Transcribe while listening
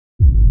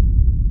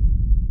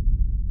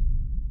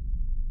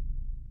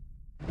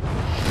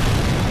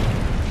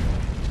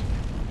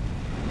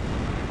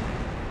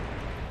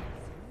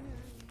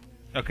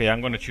Okay,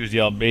 I'm gonna choose the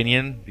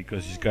Albanian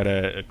because he's got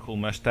a cool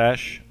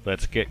mustache.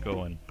 Let's get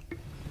going.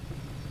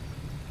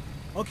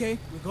 Okay,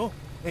 we go.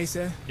 Hey,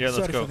 sir. Yeah, let's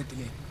Sorry go. for the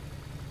delay.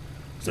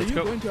 So Let's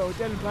you're go. going to a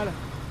hotel in Bala?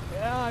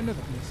 Yeah,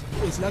 another place.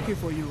 It's lucky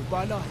for you.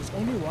 Bala has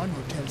only one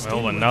hotel. Well,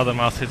 hold on, now the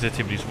mouse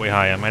sensitivity is way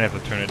high. I might have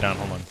to turn it down.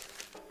 Hold on.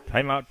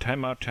 Timeout,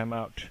 timeout,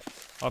 timeout.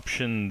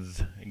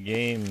 Options,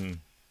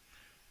 game,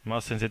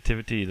 mouse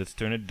sensitivity. Let's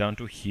turn it down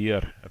to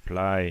here.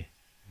 Apply.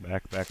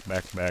 Back, back,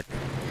 back, back.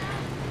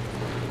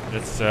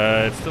 It's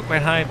still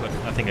quite high, but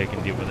I think I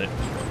can deal with it.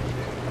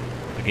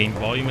 The game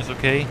volume is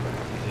okay.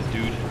 There's a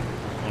dude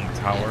on the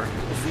tower.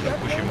 I'm gonna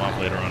push him off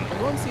later on. You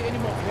won't see any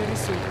more very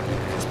soon.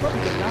 It's probably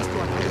the last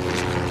one out of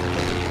this country.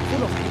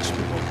 Full of rich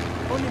people.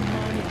 Only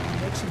money and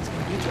connections can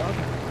get you out of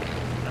it.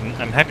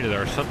 I'm happy that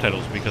there are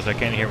subtitles because I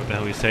can't hear what the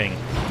hell he's saying.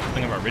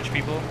 Something about rich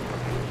people?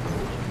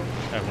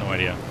 I have no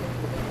idea.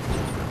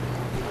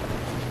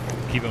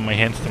 Keeping my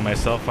hands to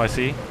myself, I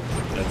see.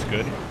 That's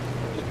good.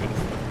 That's good.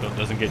 That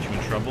doesn't get you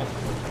in trouble.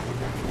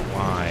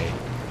 Why?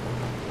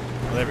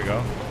 Well, there we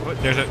go. Oh,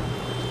 there's a...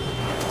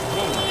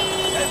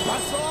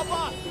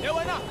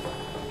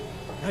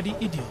 Bloody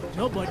idiot.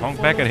 Nobody Honk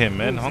back at him,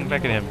 man. Honk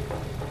back at him.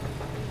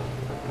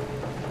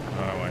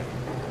 Oh, wait.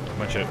 A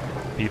bunch of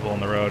people on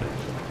the road.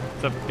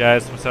 What's up,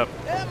 guys? What's up?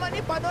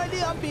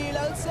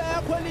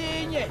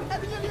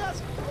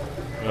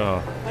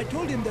 Oh. I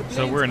told him the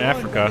So we're in plane's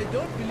Africa. gone, but they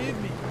don't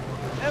believe me.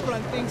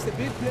 Everyone thinks the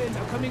big planes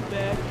are coming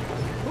back.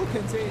 Who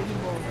can say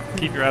anymore?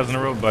 Keep your eyes on the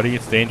road, buddy.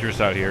 It's dangerous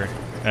out here.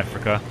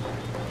 Africa.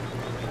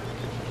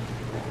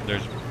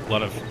 There's a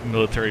lot of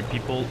military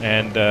people,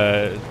 and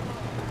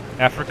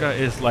Africa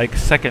is like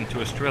second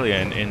to Australia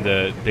in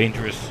the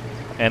dangerous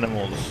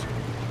animals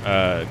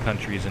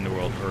countries in the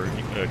world, or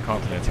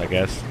continents, I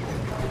guess.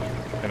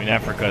 I mean,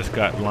 Africa's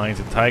got lions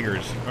and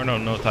tigers. Or no,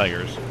 no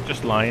tigers.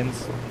 Just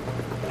lions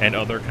and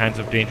other kinds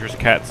of dangerous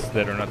cats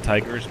that are not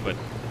tigers, but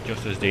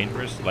just as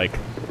dangerous, like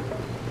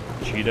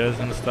cheetahs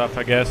and stuff,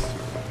 I guess.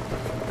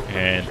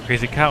 And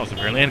crazy cows,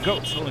 apparently, and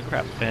goats. Holy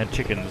crap. And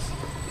chickens.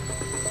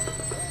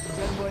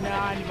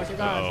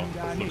 Uh-oh.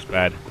 Looks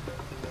bad.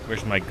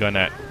 Where's my gun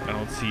at? I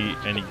don't see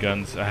any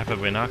guns. I have the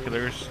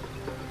binoculars.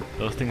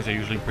 Those things are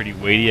usually pretty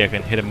weighty. I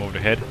can hit them over the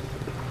head.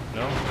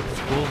 No?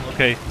 It's cool?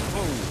 Okay.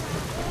 Whoa.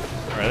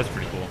 Alright, that's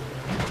pretty cool.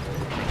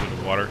 Into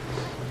the water.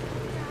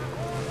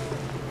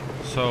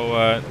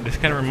 So, this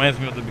kind of reminds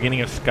me of the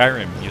beginning of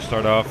Skyrim. You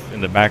start off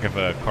in the back of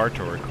a cart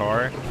or a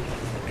car,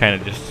 kind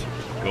of just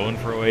going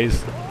for a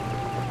ways.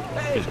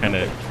 Just kind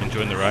of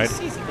enjoying the ride.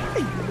 Hey, you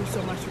lose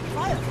so much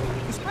fire.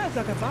 It smells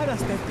like a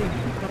virus, that thing.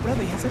 My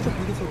brother has such a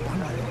beautiful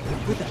bungalow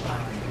with a bar,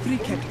 3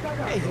 cats.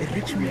 Hey, a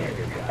rich man.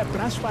 A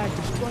brush fire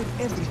destroyed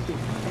everything,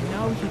 and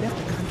now he left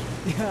the country.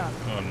 Yeah.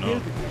 Oh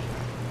no.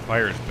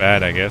 Fire is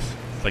bad, I guess.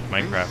 It's like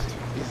Minecraft.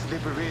 This is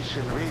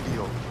Liberation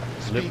Radio.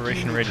 Liberation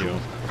Speaking the Radio.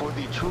 truth for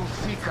the truth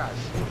seekers.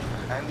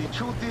 And the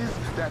truth is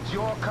that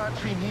your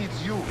country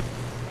needs you.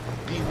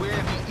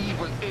 Beware the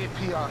evil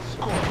APR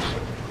scourge.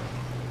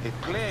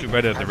 Too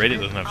bad that the radio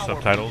doesn't have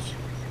subtitles.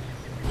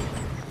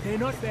 They're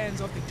not fans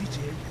of the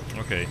DJ.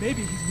 Okay.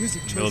 Maybe his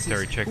music choices.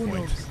 Military Who checkpoint.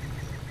 knows?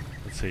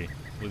 Let's see.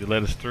 Will they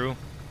let us through?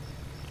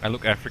 I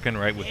look African,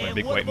 right, with my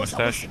big white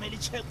mustache. Stay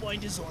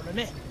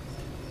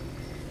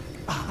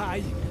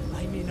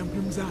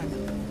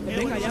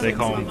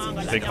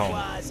calm. Stay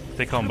calm.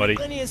 Stay calm, buddy.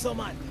 Where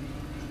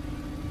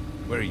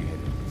are you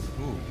headed?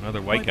 Ooh,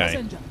 another white guy.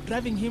 Passenger,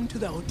 driving him to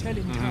the hotel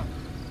in town.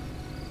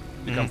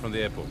 You come from the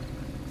airport.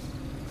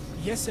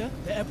 Yes, sir.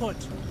 The airport.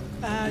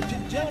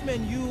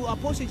 Gentlemen, you are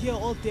posted here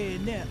all day.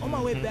 On my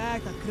way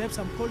back, I grabbed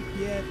some cold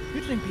beer. You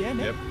drink beer,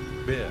 no? Yep,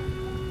 beer.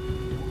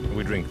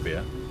 We drink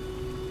beer.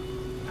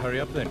 Hurry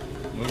up then.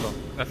 Move on.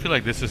 I feel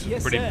like this is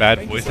Yes, pretty sir. bad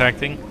Thank you, voice sir.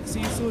 acting. See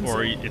you soon,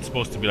 Or sir. it's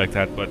supposed to be like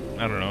that, but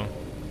I don't know.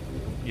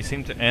 You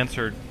seem to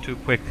answer too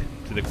quick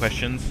to the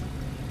questions.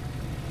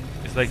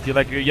 It's like, do you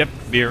like beer? Yep,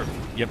 beer.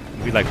 Yep,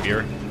 we like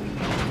beer.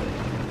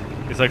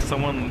 It's like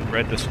someone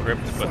read the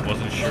script but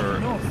wasn't sure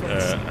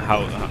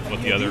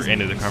what the other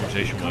end of the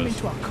conversation Come was.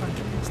 into our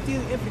country,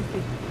 steal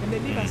everything, and they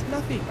leave us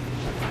nothing.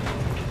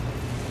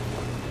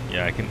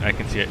 Yeah, I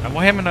can see it.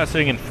 Why am I not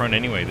sitting in front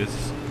anyway? This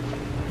is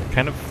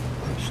kind of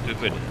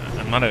stupid.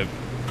 I'm not a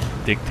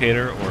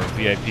dictator or a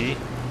VIP.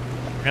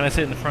 Why can't I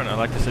sit in the front? I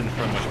like to sit in the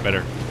front much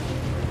better.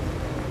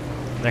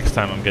 Next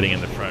time I'm getting in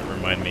the front,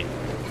 remind me.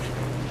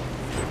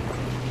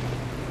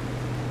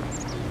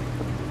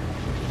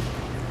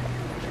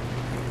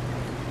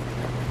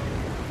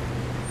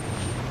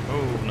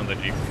 Oh, another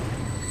Jeep.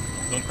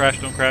 Don't crash,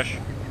 don't crash.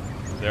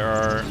 There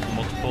are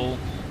multiple...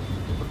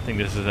 I think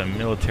this is a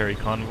military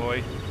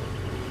convoy.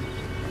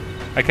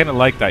 I kind of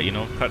like that, you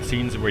know,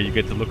 cutscenes where you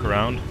get to look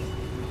around.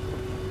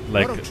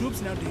 Like, A lot of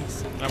troops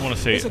nowadays. I want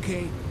to say It's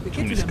okay. They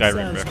too many keep to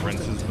Skyrim themselves most of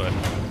references, the but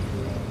time.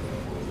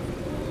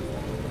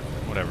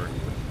 whatever.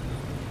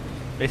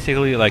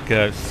 Basically, like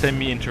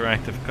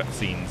semi-interactive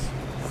cutscenes.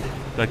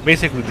 Like,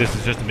 basically, this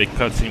is just a big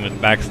cutscene with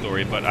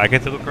backstory, but I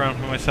get to look around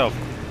for myself.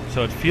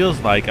 So it feels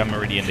like I'm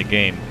already in the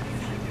game.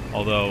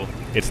 Although,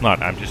 it's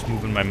not. I'm just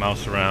moving my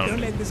mouse around.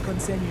 Don't let this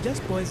concern you.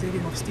 Just boys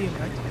reading of Steam,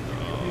 right?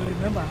 You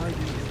remember how you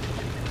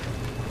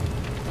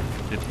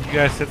Did you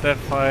guys set that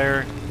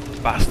fire?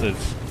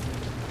 Bastards.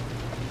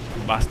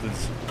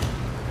 Bastards.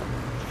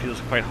 Feels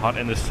quite hot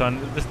in the sun.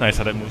 It's nice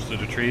how that moves through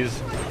the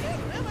trees.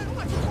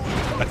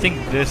 I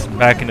think this,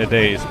 back in the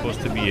day, is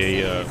supposed to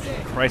be a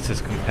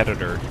Crisis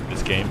competitor,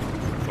 this game,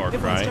 Far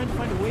everyone's Cry. trying to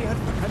find a way out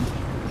of the country.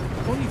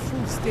 Only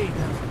fools stay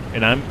now.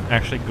 And I'm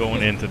actually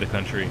going into the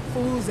country.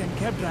 Fools and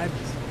cab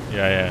drivers.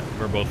 Yeah,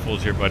 we're both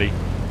fools here, buddy.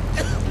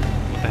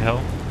 What the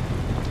hell?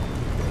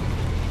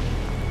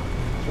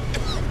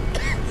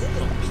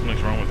 Oh,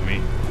 something's wrong with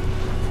me.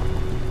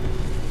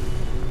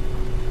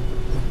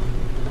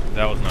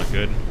 That was not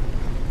good.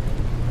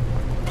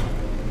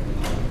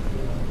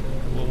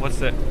 Well, what's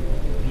that?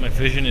 My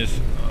vision is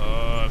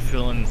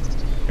feeling...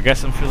 I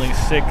guess I'm feeling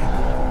sick.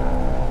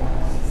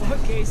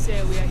 Okay,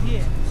 sir, we are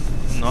here.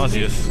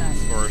 Nauseous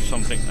or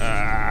something.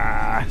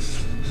 Ah.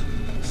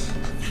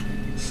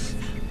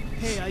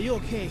 Hey, are you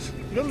okay?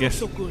 You don't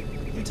Yes. look so good.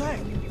 You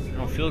tired? I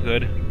don't feel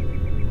good.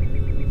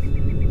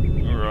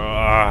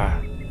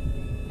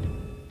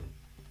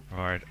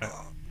 Alright,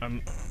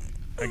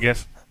 I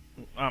guess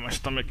my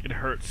stomach, it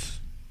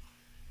hurts.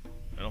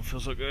 I don't feel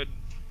so good.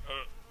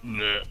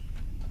 Bleh.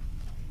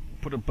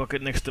 Put a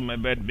bucket next to my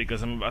bed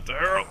because I'm about to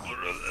hurl.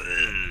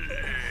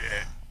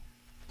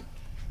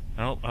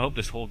 I hope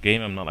this whole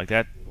game I'm not like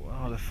that.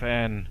 Wow, the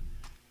fan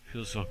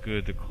feels so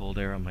good, the cold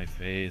air on my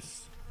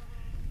face.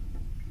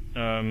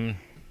 You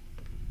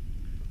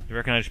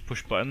reckon I just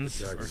push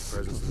buttons? Berg's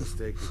presence in the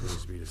state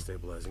continues to be a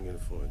stabilizing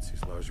influence.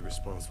 He's largely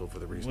responsible for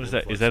the reason. What is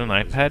that? Is that an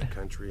iPad?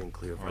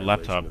 Or a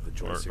laptop?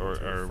 Or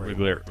a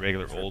regular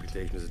old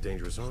Is a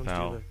dangerous arms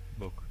style dealer.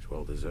 book? It's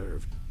well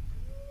deserved.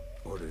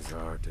 Orders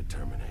are to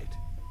terminate.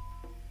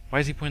 Why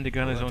is he pointing the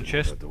gun at his own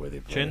chest? The way they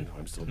Chin? planned.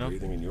 I'm still No?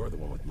 breathing, and you're the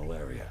one with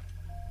malaria.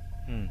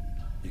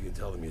 You can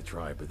tell them you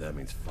tried, but that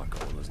means fuck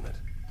all, doesn't it?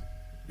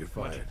 You're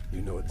fired.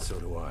 You know it, and so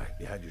do I.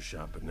 You had your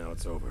shot, but now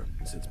it's over.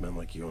 And since men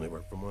like you only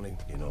work for money,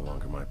 you're no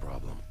longer my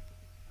problem.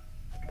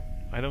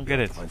 I don't get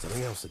it. Find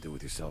something else to do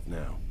with yourself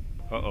now.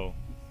 Uh-oh.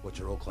 What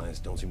your old clients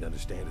don't seem to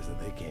understand is that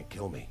they can't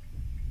kill me.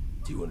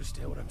 Do you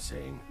understand what I'm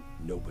saying?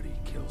 Nobody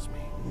kills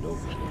me.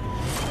 Nobody.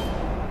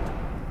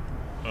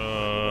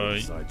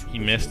 He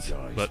missed,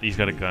 but he's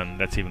got a gun.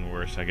 That's even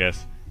worse, I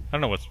guess. I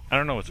don't know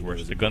what's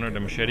worse, the gun or the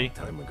machete?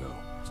 Time ago.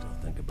 Still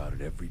think about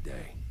it every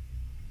day.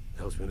 It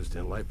helps me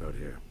understand life out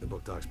here. The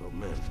book talks about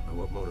men, about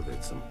what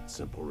motivates them.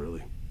 Simple,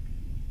 really.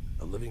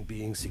 A living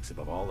being seeks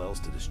above all else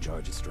to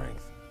discharge its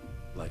strength.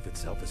 Life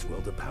itself is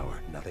willed to power.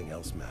 Nothing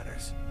else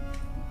matters.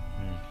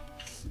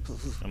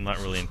 I'm not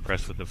really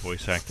impressed with the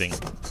voice acting,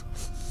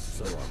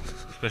 So long.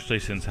 especially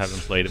since having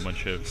played a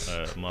bunch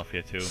of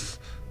Mafia 2,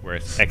 where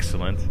it's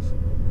excellent.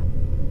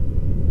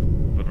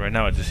 But right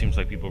now it just seems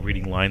like people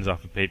reading lines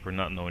off of paper,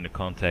 not knowing the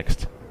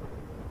context.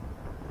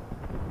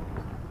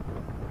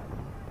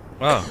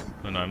 Oh,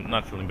 no, I'm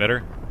not feeling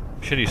better.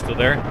 Shit, he's still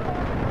there?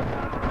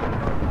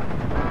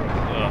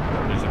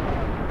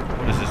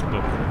 What is this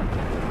book?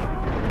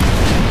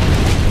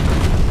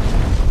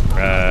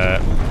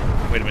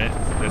 Wait a minute.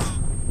 There's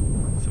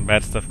some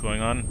bad stuff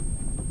going on.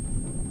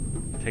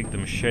 Take the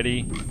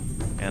machete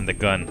and the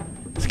gun.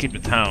 Escape the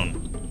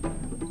town.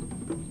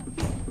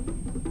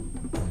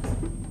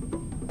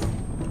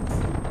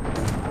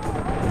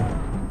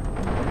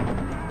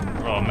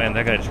 Oh man,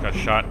 that guy just got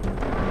shot.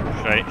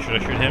 Should I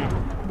shoot him?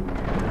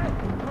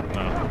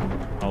 No.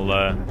 I'll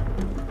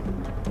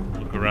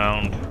look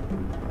around.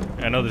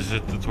 I know this is a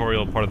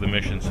tutorial part of the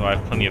mission, so I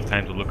have plenty of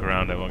time to look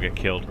around. I won't get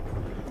killed.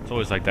 It's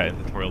always like that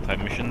in tutorial type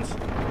missions.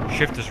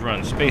 Shift is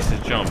run, space is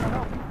jump.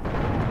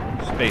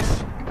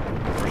 Space.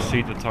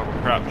 Proceed to toggle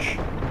crouch.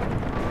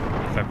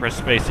 If I press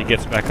space, he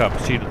gets back up.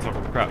 Proceed to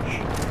toggle crouch.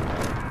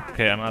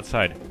 Okay, I'm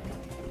outside.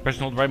 Press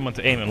and hold right button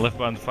to aim and left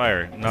button to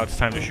fire. Now it's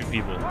time to shoot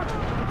people.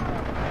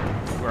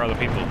 Where are the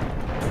people?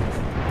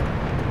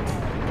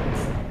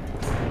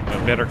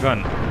 A better gun.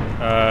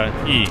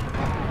 E.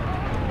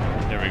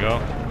 There we go.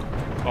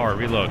 R,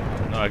 reload.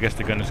 No, I guess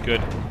the gun is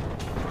good.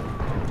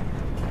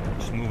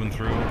 Just moving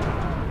through.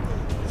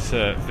 This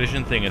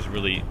vision thing is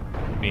really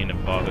being a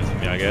bother to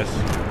me, I guess.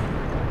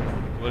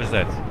 What is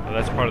that? Oh,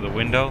 that's part of the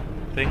window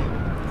thing?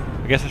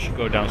 I guess I should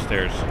go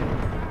downstairs.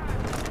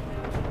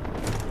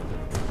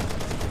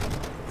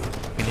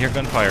 I can hear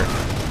gunfire.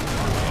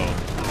 Oh.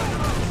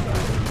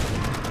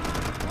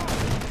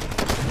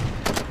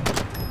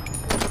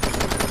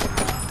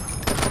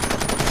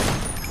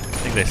 I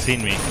think they've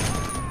seen me.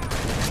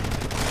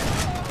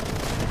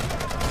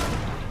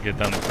 Get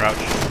down the crouch.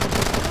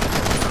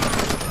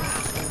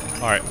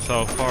 Alright,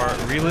 so for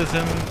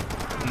realism,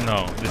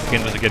 no, this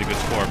game doesn't get a good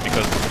score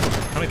because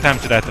how many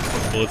times did I have to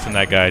put bullets in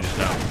that guy just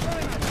now?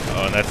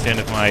 Oh, and that's the end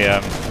of my,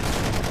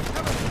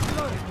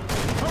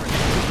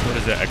 what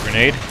is that, a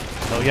grenade?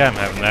 Hell yeah, I'm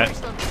having that.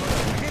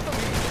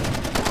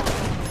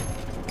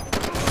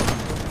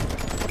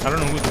 I don't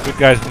know who's the good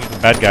guys and who's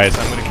the bad guys.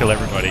 I'm gonna kill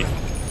everybody.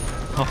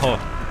 Oh,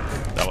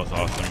 that was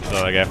awesome.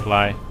 So I gotta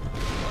fly.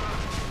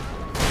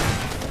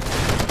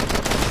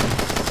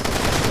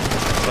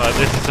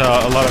 This is a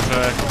lot of,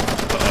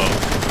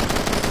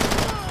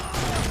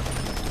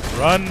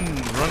 Run!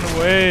 Run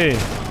away!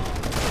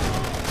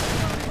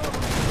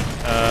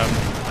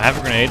 I have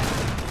a grenade.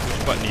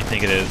 Which button do you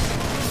think it is?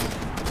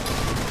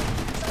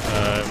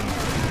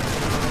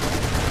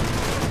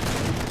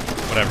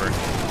 Whatever.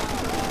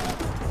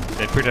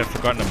 They appear to have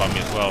forgotten about me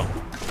as well.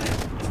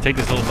 Let's take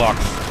this little box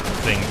of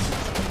things.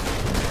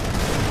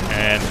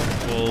 And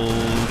we'll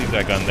leave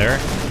that gun there.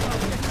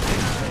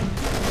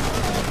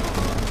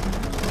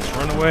 Let's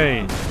run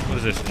away. What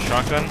is this? A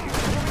shotgun?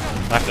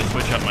 I have to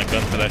switch out my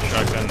gun for that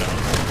shotgun now.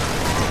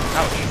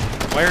 Ouch.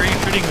 Why are you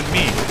shooting with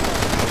me?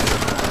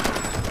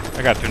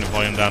 I gotta turn the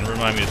volume down.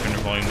 Remind me to turn the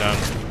volume down.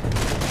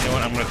 You know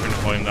what? I'm gonna turn the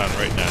volume down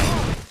right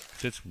now.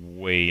 Because it's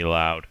way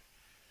loud.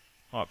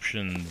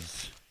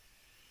 Options.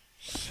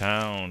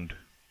 Sound.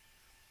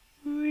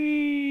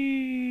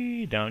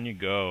 Whee! Down you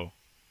go.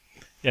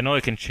 Yeah, I know I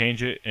can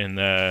change it in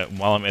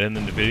while I'm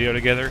editing the video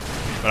together,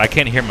 but I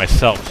can't hear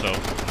myself, so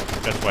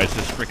that's why it's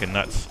just freaking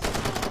nuts.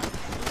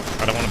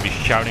 I don't want to be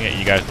shouting at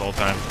you guys the whole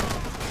time.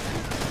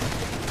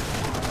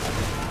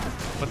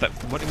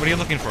 What are you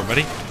looking for,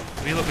 buddy?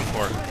 What are you looking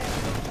for?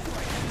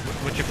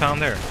 What you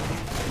found there?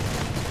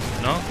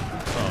 No?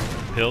 Oh,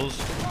 pills?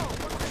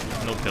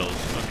 No pills.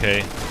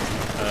 Okay.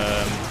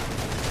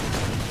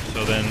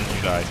 So then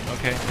you died.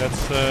 Okay,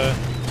 that's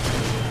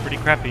pretty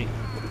crappy,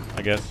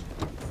 I guess.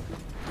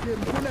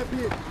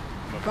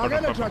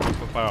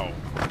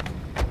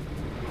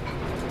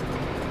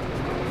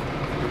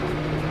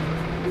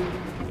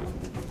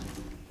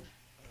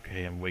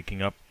 Okay, I'm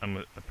waking up.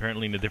 I'm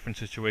apparently in a different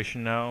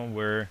situation now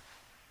where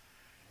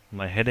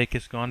my headache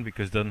is gone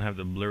because it doesn't have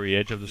the blurry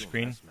edge of the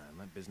screen. Man,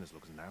 that business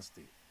looks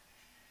nasty.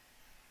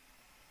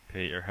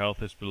 Okay, your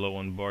health is below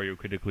 1 bar. You're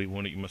critically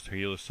wounded. You must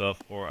heal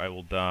yourself or I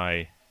will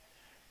die.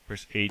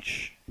 Press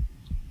H.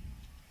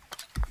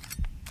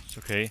 It's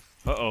okay.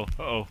 Uh-oh,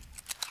 uh-oh.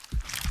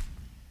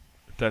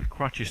 That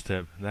crotchy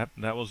step.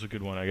 That was a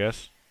good one, I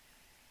guess.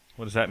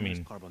 What does that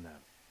mean?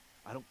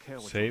 I don't care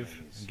what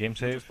Save? Game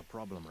save? Just a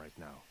problem right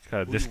now. It's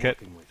got a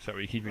diskette. Is that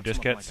where you keep your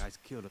diskettes? My guys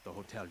killed at the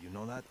hotel, you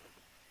know that?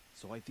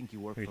 So I think you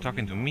work Are you for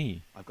talking to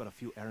me? I've got a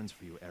few errands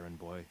for you, errand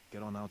boy.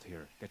 Get on out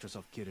here. Get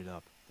yourself kitted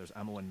up. There's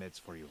ammo and meds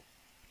for you.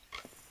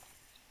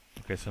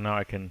 Okay, so now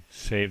I can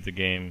save the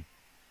game.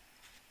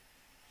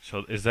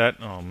 So is that...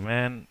 Oh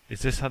man,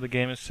 is this how the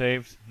game is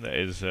saved?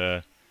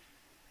 That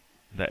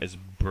is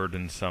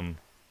burdensome.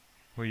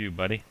 Who are you,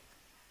 buddy?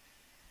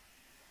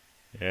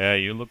 Yeah,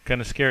 you look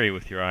kind of scary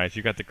with your eyes.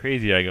 You got the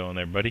crazy eye going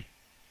there, buddy.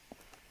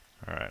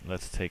 Alright,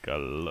 let's take a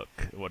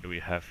look. What do we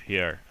have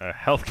here? A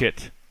health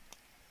kit.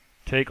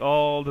 Take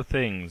all the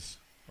things.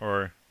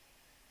 Or...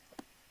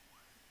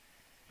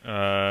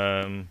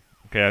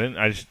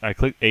 Okay, I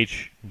clicked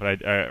H,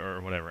 but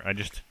or whatever. I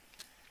just...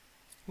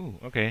 Ooh,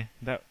 okay.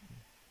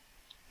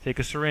 Take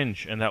a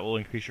syringe, and that will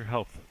increase your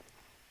health.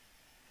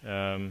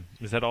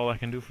 Is that all I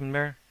can do from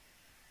there?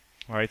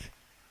 Alright.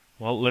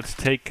 Well, let's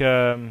take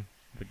the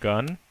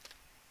gun.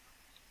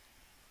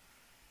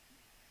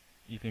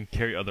 You can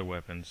carry other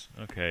weapons.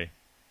 Okay.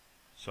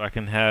 So I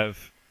can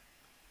have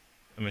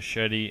a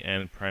machete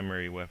and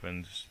primary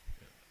weapons.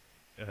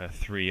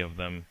 3 of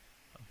them.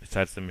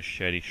 Besides the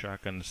machete,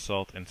 shotgun,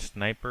 assault, and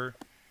sniper.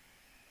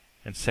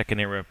 And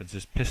secondary weapons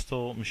is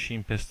pistol,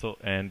 machine pistol,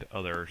 and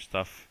other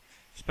stuff.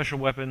 Special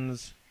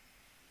weapons.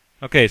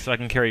 Okay, so I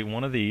can carry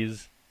one of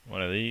these, and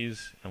one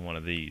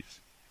of these.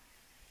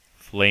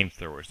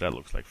 Flamethrowers, that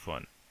looks like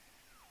fun.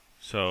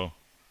 So,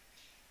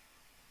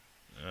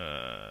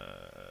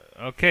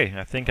 okay,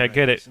 I think I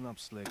get it.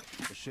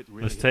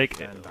 Let's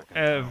take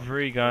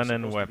every gun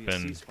and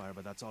weapon.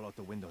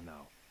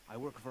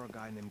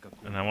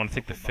 And I want to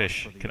take the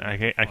fish.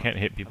 I can't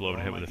hit people over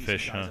the head with a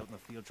fish, huh?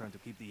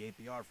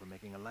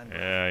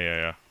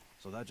 Yeah.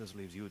 So that just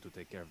leaves you to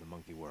take care of the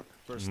monkey work.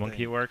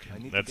 Monkey work?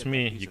 That's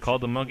me. You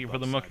called the monkey for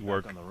the monkey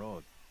work.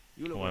 Hold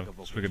on,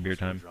 let's pick a beer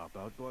time.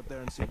 Go out there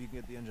and see if you can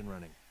get the engine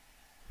running.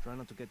 Try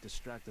not to get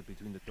distracted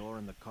between the door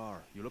and the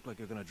car. You look like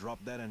you're gonna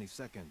drop dead any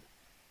second.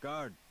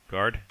 Guard.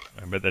 Guard?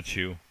 I bet that's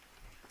you.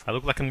 I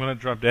look like I'm gonna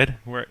drop dead?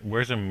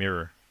 Where's a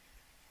mirror?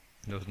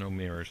 There's no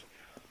mirrors.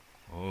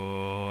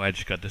 Oh, I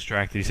just got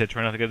distracted. He said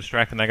try not to get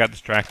distracted, and I got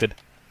distracted.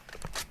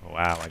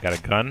 Wow, I got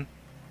a gun.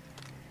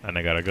 And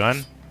I got a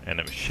gun. And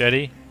a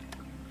machete.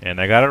 And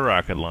I got a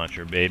rocket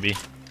launcher, baby.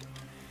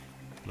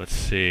 Let's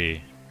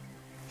see.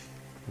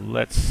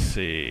 Let's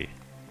see.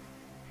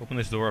 Open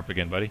this door up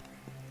again, buddy.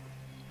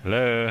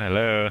 Hello,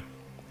 hello.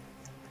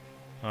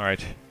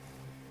 Alright.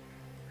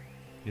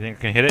 You think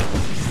I can hit it?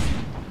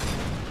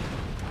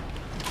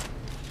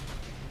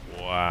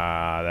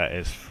 Wow, that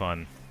is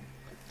fun.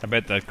 I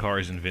bet that car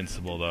is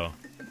invincible, though.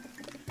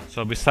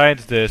 So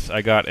besides this,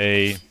 I got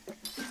a... I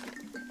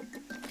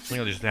think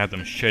I'll just have the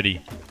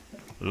machete.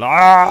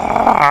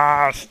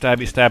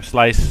 Stabby stab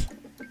slice.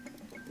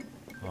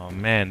 Oh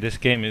man, this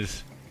game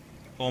is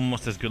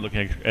almost as good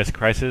looking as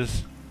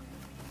Crysis.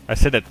 I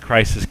said that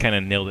Crysis kind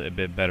of nailed it a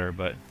bit better,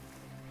 but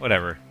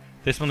whatever.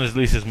 This one at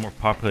least is more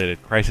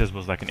populated. Crysis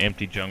was like an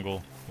empty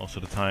jungle most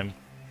of the time.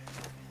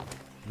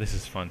 This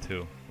is fun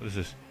too. What is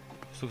this?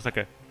 This looks like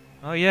a...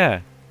 Oh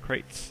yeah,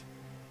 crates.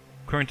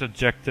 Current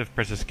objective,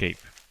 press escape.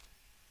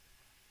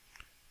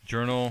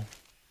 Journal.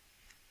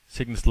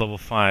 Sickness level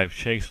 5.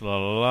 Shakes, la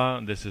la la.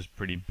 This is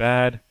pretty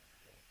bad.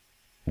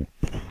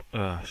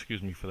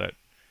 Excuse me for that.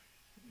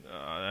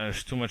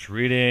 There's too much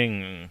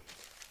reading.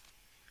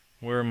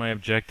 Where are my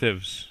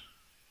objectives?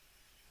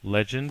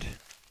 Legend?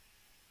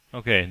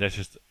 Okay, that's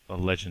just a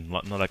legend.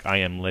 Not like I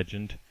am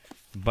legend.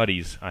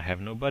 Buddies. I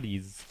have no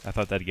buddies. I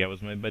thought that guy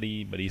was my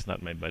buddy, but he's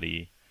not my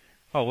buddy.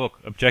 Oh, look.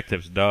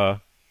 Objectives. Duh.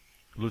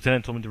 The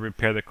lieutenant told me to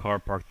repair the car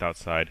parked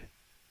outside.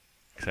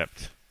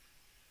 Except.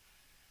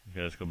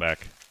 Okay, let's go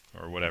back.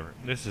 Or whatever.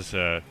 This is,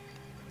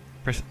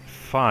 press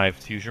 5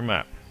 to use your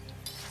map.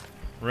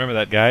 Remember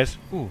that, guys.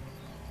 Ooh.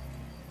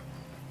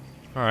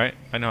 Alright,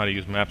 I know how to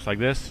use maps like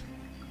this.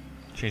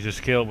 Change the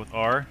scale with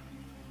R.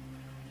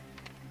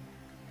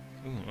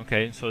 Ooh,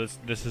 okay, so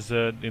this is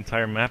the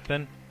entire map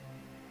then?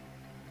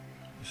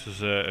 This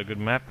is a good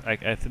map.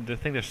 I think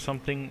there's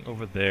something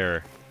over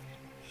there.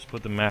 Just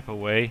put the map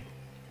away.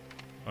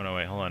 Oh no,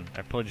 wait, hold on.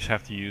 I probably just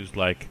have to use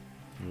like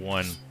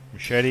 1.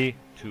 Machete,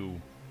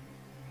 2.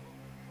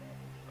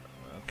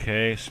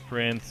 Okay,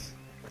 sprint.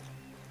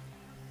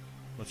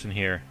 What's in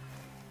here?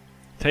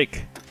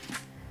 Take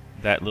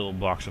that little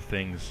box of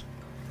things.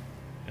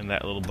 And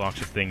that little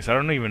box of things. I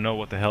don't even know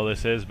what the hell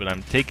this is, but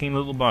I'm taking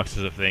little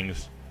boxes of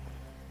things.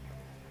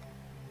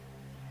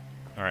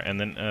 Alright, and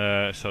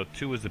then, so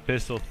 2 is the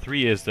pistol,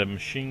 3 is the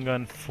machine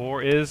gun,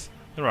 4 is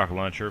the rocket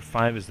launcher,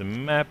 5 is the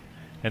map,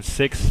 and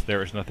 6,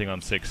 there is nothing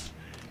on 6.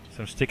 So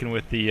I'm sticking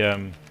with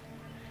the,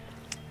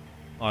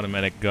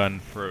 automatic gun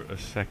for a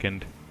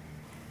second.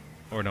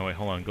 Or no, wait,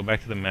 hold on, go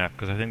back to the map,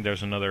 because I think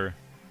there's another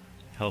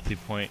healthy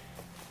point.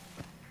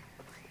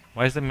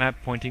 Why is the map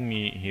pointing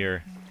me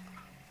here?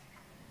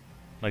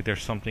 Like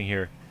there's something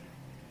here.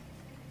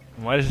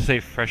 And why does it say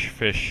fresh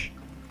fish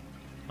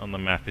on the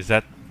map? Is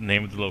that the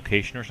name of the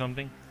location or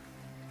something?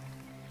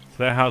 So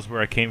that house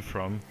where I came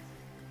from.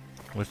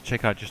 Let's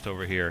check out just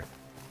over here.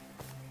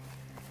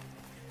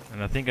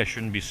 And I think I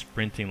shouldn't be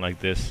sprinting like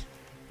this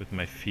with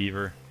my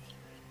fever.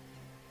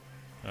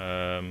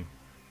 Here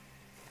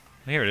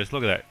it is,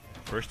 look at that.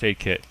 First aid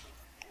kit.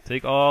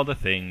 Take all the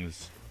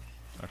things.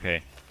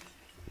 Okay.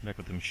 Back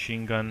with the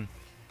machine gun.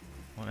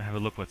 I want to have a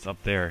look what's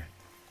up there.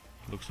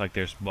 Looks like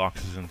there's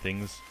boxes and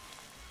things.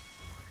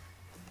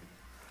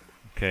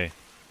 Okay.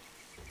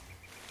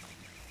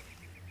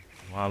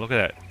 Wow, look at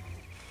that.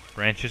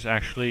 Branches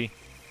actually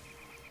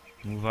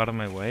move out of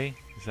my way?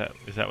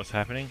 Is that what's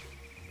happening?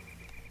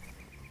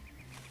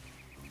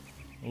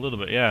 A little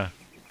bit, yeah.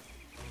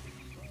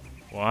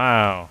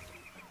 Wow.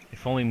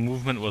 If only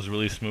movement was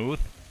really smooth.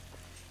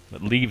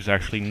 But leaves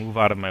actually move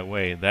out of my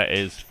way. That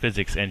is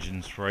physics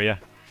engines for ya.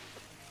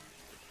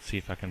 See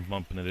if I can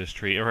bump into this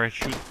tree. Or I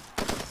shoot.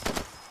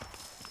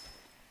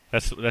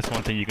 That's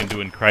one thing you can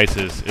do in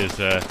Crisis is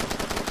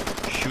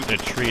shoot a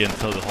tree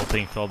until the whole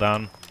thing fell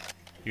down.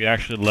 You can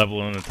actually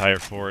level an entire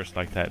forest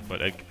like that,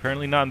 but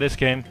apparently not in this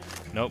game.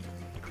 Nope.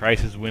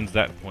 Crisis wins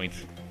that point.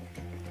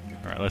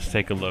 Alright, let's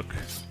take a look.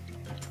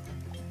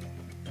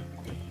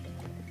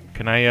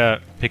 Can I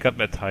pick up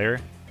that tire?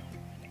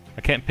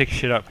 I can't pick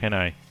shit up, can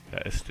I?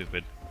 That is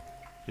stupid.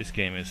 This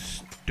game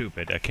is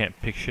stupid. I can't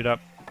pick shit up.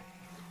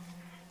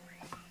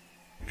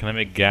 Can I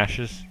make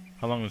gashes?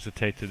 How long does it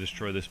take to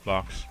destroy this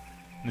box?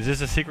 Is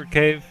this a secret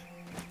cave?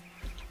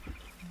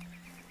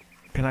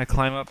 Can I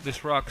climb up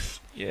these rocks?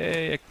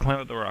 Yay, I can climb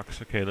up the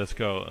rocks. Okay, let's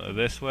go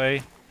this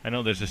way. I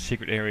know there's a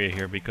secret area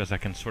here because I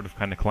can sort of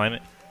kind of climb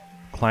it.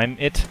 Climb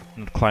it?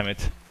 Not climb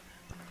it.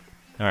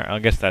 Alright, I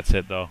guess that's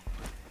it though.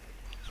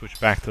 Switch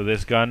back to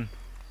this gun.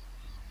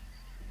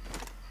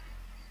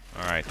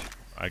 Alright,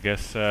 I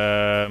guess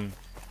it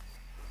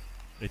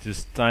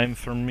is time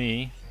for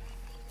me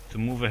to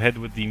move ahead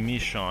with the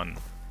mission.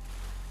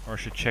 Or I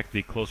should check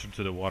the closer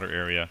to the water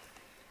area.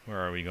 Where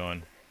are we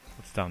going?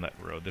 What's down that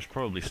road? There's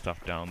probably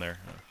stuff down there.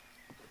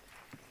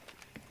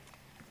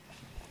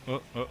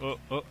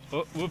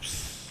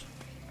 Whoops.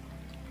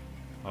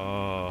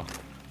 Oh.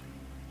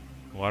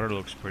 Water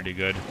looks pretty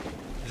good.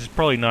 This is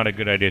probably not a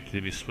good idea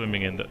to be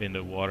swimming in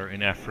the water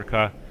in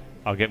Africa.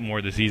 I'll get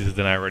more diseases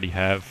than I already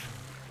have.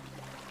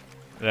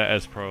 That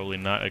is probably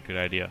not a good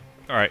idea.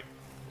 Alright.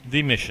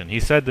 The mission. He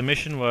said the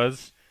mission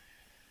was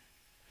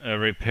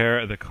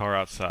repair the car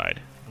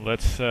outside.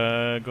 Let's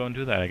go and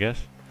do that, I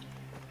guess.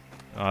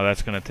 Oh,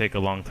 that's going to take a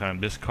long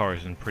time. This car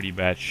is in pretty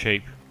bad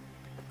shape.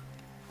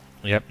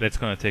 Yep, that's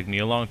going to take me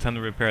a long time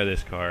to repair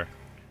this car.